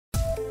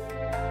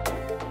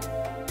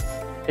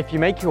If you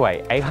make your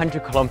way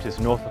 800 kilometres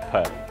north of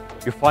Perth,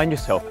 you'll find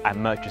yourself at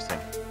Murchison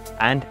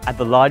and at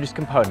the largest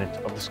component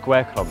of the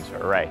square kilometre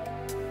array.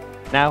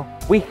 Now,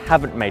 we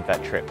haven't made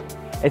that trip.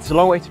 It's a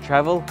long way to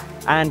travel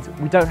and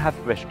we don't have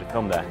permission to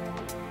film there.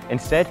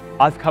 Instead,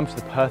 I've come to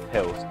the Perth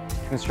Hills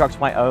to construct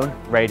my own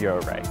radio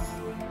array.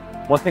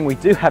 One thing we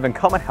do have in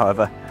common,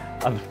 however,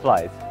 are the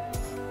flies.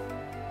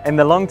 In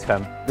the long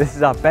term, this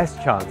is our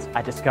best chance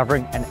at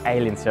discovering an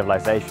alien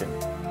civilization.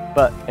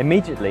 But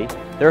immediately,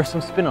 there are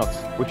some spin-offs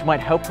which might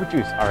help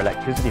reduce our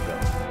electricity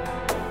bills.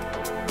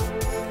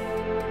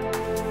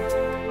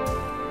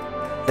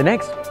 The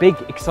next big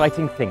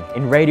exciting thing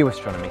in radio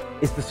astronomy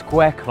is the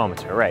square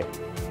kilometre array.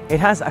 It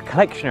has a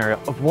collection area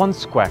of 1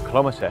 square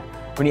kilometre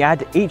when you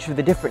add each of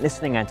the different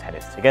listening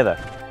antennas together.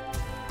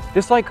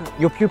 Just like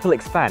your pupil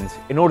expands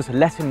in order to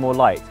let in more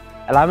light,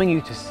 allowing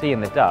you to see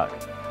in the dark,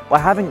 by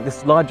having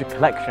this larger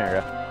collection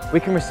area, we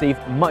can receive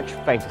much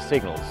fainter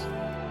signals.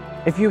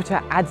 If you were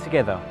to add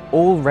together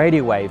all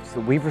radio waves that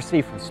we've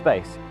received from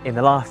space in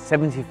the last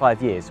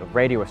 75 years of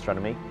radio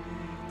astronomy,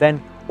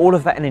 then all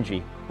of that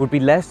energy would be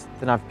less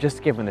than I've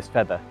just given this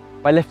feather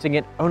by lifting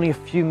it only a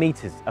few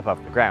meters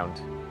above the ground.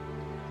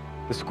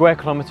 The square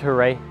kilometre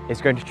array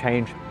is going to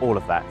change all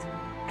of that,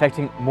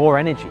 collecting more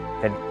energy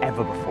than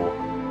ever before.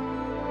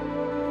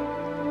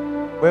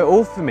 We're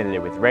all familiar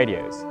with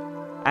radios,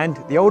 and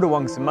the older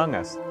ones among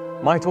us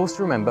might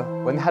also remember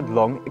when they had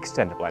long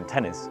extendable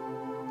antennas.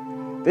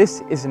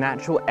 This is an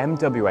actual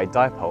MWA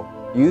dipole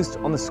used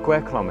on the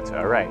square kilometre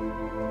array.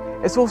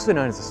 It's also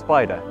known as a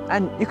spider,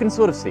 and you can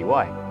sort of see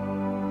why.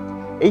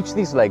 Each of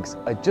these legs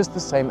are just the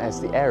same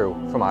as the aerial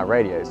from our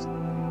radios,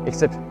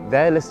 except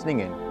they're listening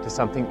in to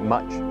something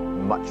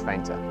much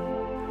fainter.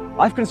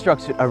 I've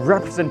constructed a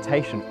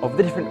representation of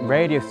the different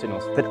radio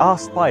signals that our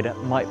spider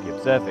might be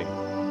observing.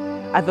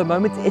 At the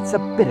moment, it's a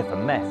bit of a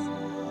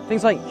mess.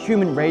 Things like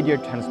human radio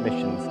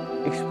transmissions,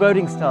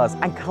 exploding stars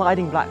and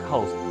colliding black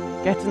holes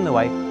get in the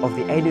way of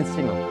the alien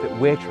signal that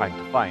we're trying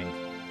to find.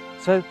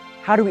 So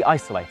how do we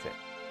isolate it?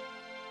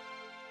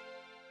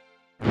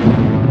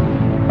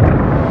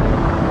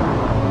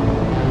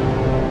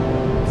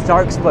 The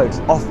star explodes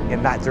off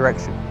in that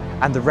direction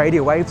and the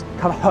radio waves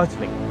come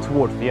hurtling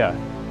towards the Earth.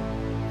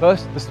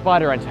 First, the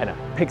spider antenna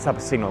picks up a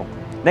signal.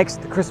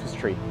 Next, the Christmas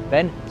tree,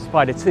 then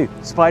Spider 2,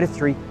 Spider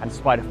 3 and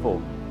Spider 4.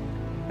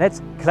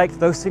 Let's collect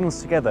those signals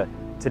together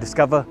to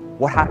discover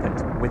what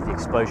happened with the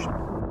explosion.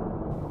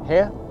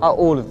 Here are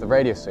all of the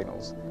radio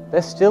signals.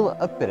 They're still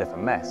a bit of a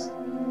mess.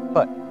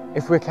 But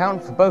if we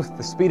account for both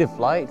the speed of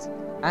light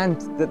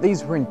and that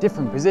these were in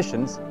different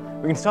positions,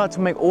 we can start to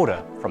make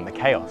order from the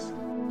chaos.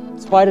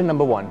 Spider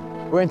number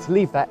 1, we're going to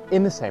leave that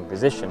in the same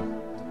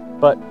position.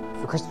 But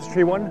for Christmas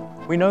tree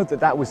 1, we know that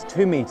that was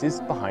 2 meters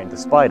behind the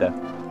spider.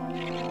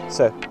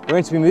 So we're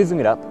going to be moving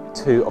it up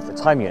 2 of the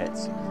time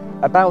units,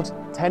 about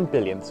 10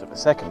 billionths of a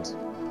second.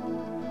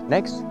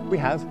 Next, we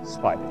have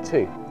Spider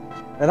 2.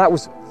 Now that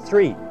was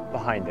 3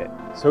 behind it,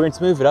 so we're going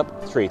to move it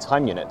up 3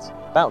 time units,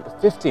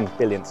 about 15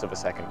 billionths of a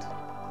second.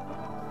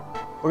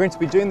 We're going to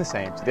be doing the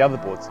same to the other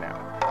boards now.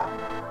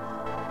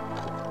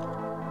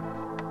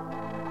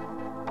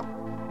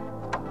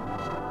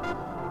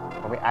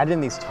 When we add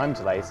in these time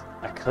delays,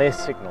 a clear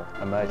signal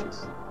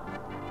emerges.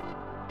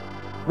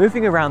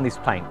 Moving around these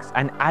planks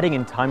and adding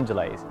in time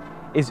delays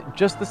is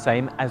just the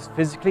same as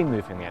physically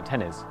moving the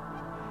antennas,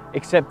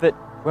 except that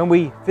when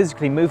we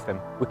physically move them,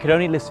 we can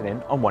only listen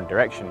in on one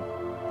direction.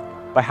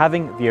 By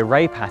having the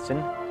array pattern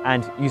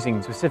and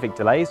using specific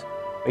delays,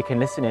 we can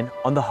listen in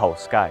on the whole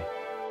sky.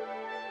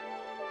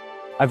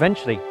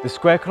 Eventually, the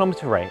square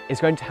kilometre array is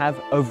going to have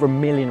over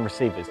 1 million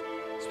receivers,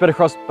 spread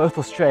across both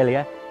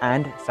Australia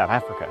and South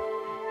Africa.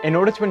 In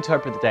order to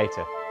interpret the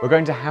data, we're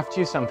going to have to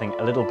use something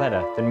a little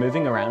better than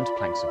moving around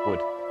planks of wood.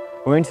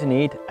 We're going to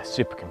need a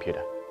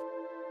supercomputer.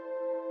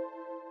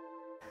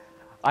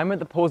 I'm at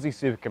the Pawsey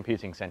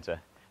Supercomputing Centre,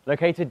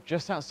 located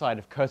just outside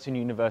of Curtin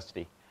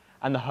University,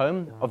 and the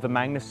home of the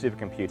Magnus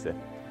supercomputer,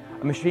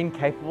 a machine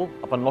capable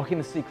of unlocking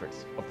the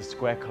secrets of the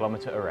square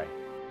kilometre array.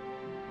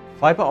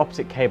 Fibre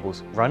optic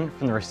cables run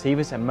from the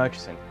receivers at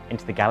Murchison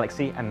into the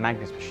Galaxy and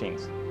Magnus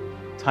machines.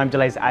 Time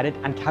delays added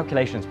and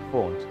calculations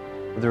performed,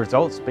 with the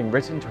results being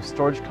written to a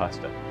storage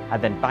cluster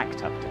and then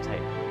backed up to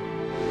tape.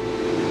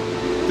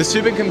 The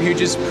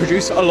supercomputers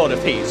produce a lot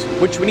of heat,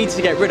 which we need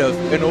to get rid of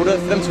in order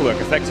for them to work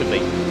effectively.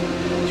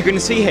 You can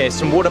see here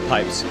some water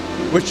pipes,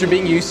 which are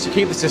being used to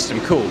keep the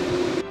system cool.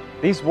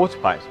 These water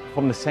pipes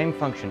perform the same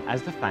function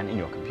as the fan in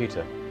your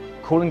computer,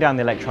 cooling down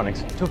the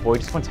electronics to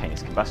avoid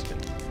spontaneous combustion.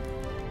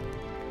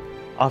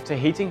 After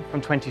heating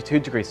from 22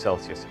 degrees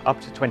Celsius up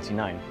to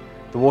 29,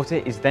 the water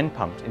is then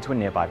pumped into a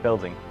nearby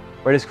building,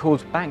 where it is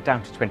cooled back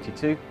down to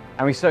 22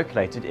 and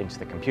recirculated into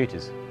the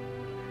computers.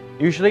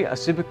 Usually, a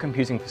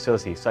supercomputing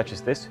facility such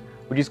as this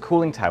would use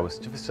cooling towers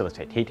to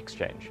facilitate heat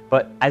exchange,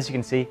 but as you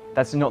can see,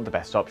 that's not the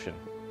best option.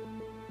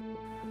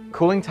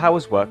 Cooling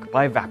towers work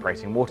by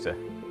evaporating water,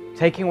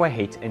 taking away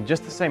heat in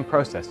just the same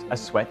process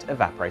as sweat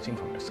evaporating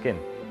from your skin.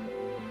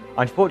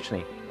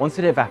 Unfortunately, once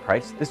it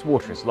evaporates, this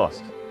water is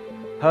lost.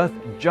 Perth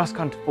just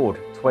can't afford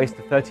to waste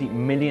the 30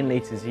 million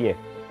litres a year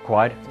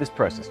required for this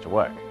process to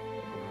work.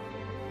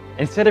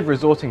 Instead of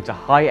resorting to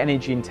high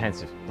energy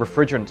intensive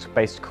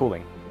refrigerant-based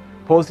cooling,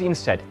 Pawsey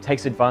instead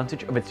takes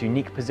advantage of its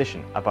unique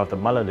position above the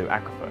Mullaloo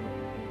aquifer.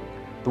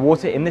 The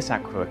water in this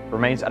aquifer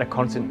remains at a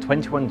constant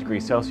 21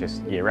 degrees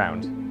Celsius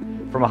year-round.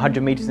 From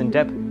 100 meters in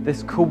depth,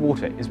 this cool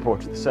water is brought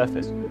to the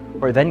surface,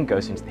 where it then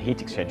goes into the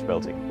heat exchange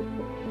building.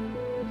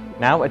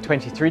 Now at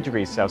 23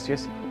 degrees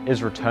Celsius, it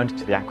is returned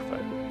to the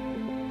aquifer.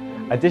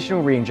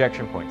 Additional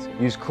re-injection points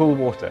use cool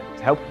water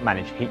to help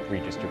manage heat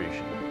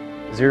redistribution.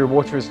 Zero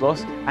water is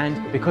lost,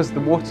 and because the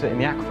water in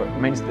the aquifer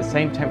remains at the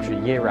same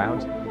temperature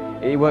year-round,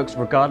 it works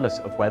regardless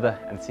of weather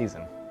and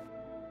season.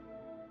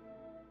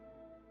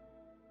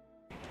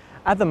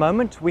 At the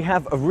moment, we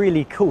have a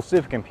really cool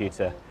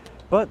supercomputer,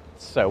 but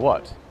so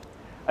what?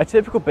 A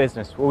typical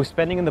business will be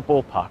spending in the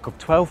ballpark of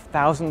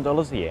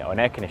 $12,000 a year on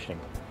air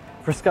conditioning.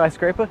 For a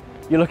skyscraper,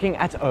 you're looking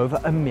at over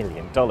 $1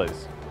 million.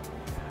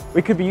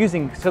 We could be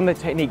using some of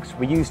the techniques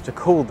we use to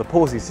cool the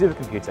Pawsey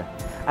supercomputer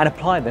and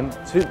apply them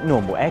to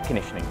normal air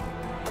conditioning.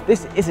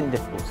 This isn't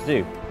difficult to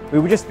do. We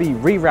would just be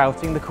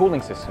rerouting the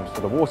cooling systems for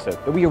the water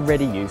that we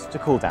already use to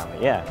cool down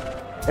the air.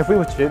 If we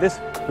were to do this,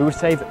 we would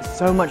save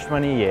so much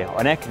money a year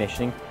on air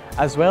conditioning,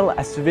 as well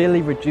as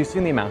severely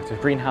reducing the amount of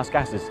greenhouse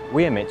gases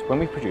we emit when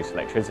we produce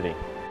electricity.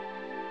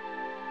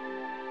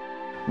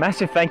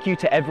 Massive thank you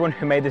to everyone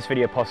who made this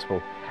video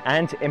possible,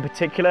 and in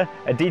particular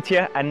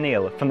Aditya and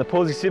Neil from the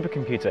Pawsey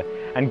Supercomputer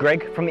and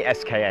Greg from the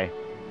SKA.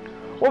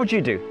 What would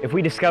you do if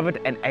we discovered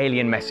an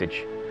alien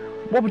message?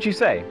 What would you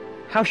say?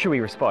 How should we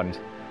respond?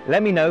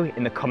 Let me know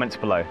in the comments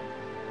below.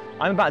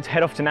 I'm about to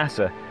head off to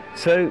NASA,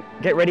 so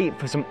get ready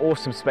for some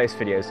awesome space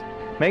videos.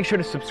 Make sure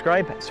to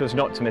subscribe so as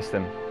not to miss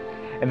them.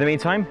 In the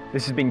meantime,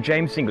 this has been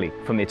James Singley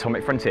from the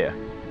Atomic Frontier.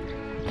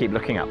 Keep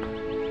looking up.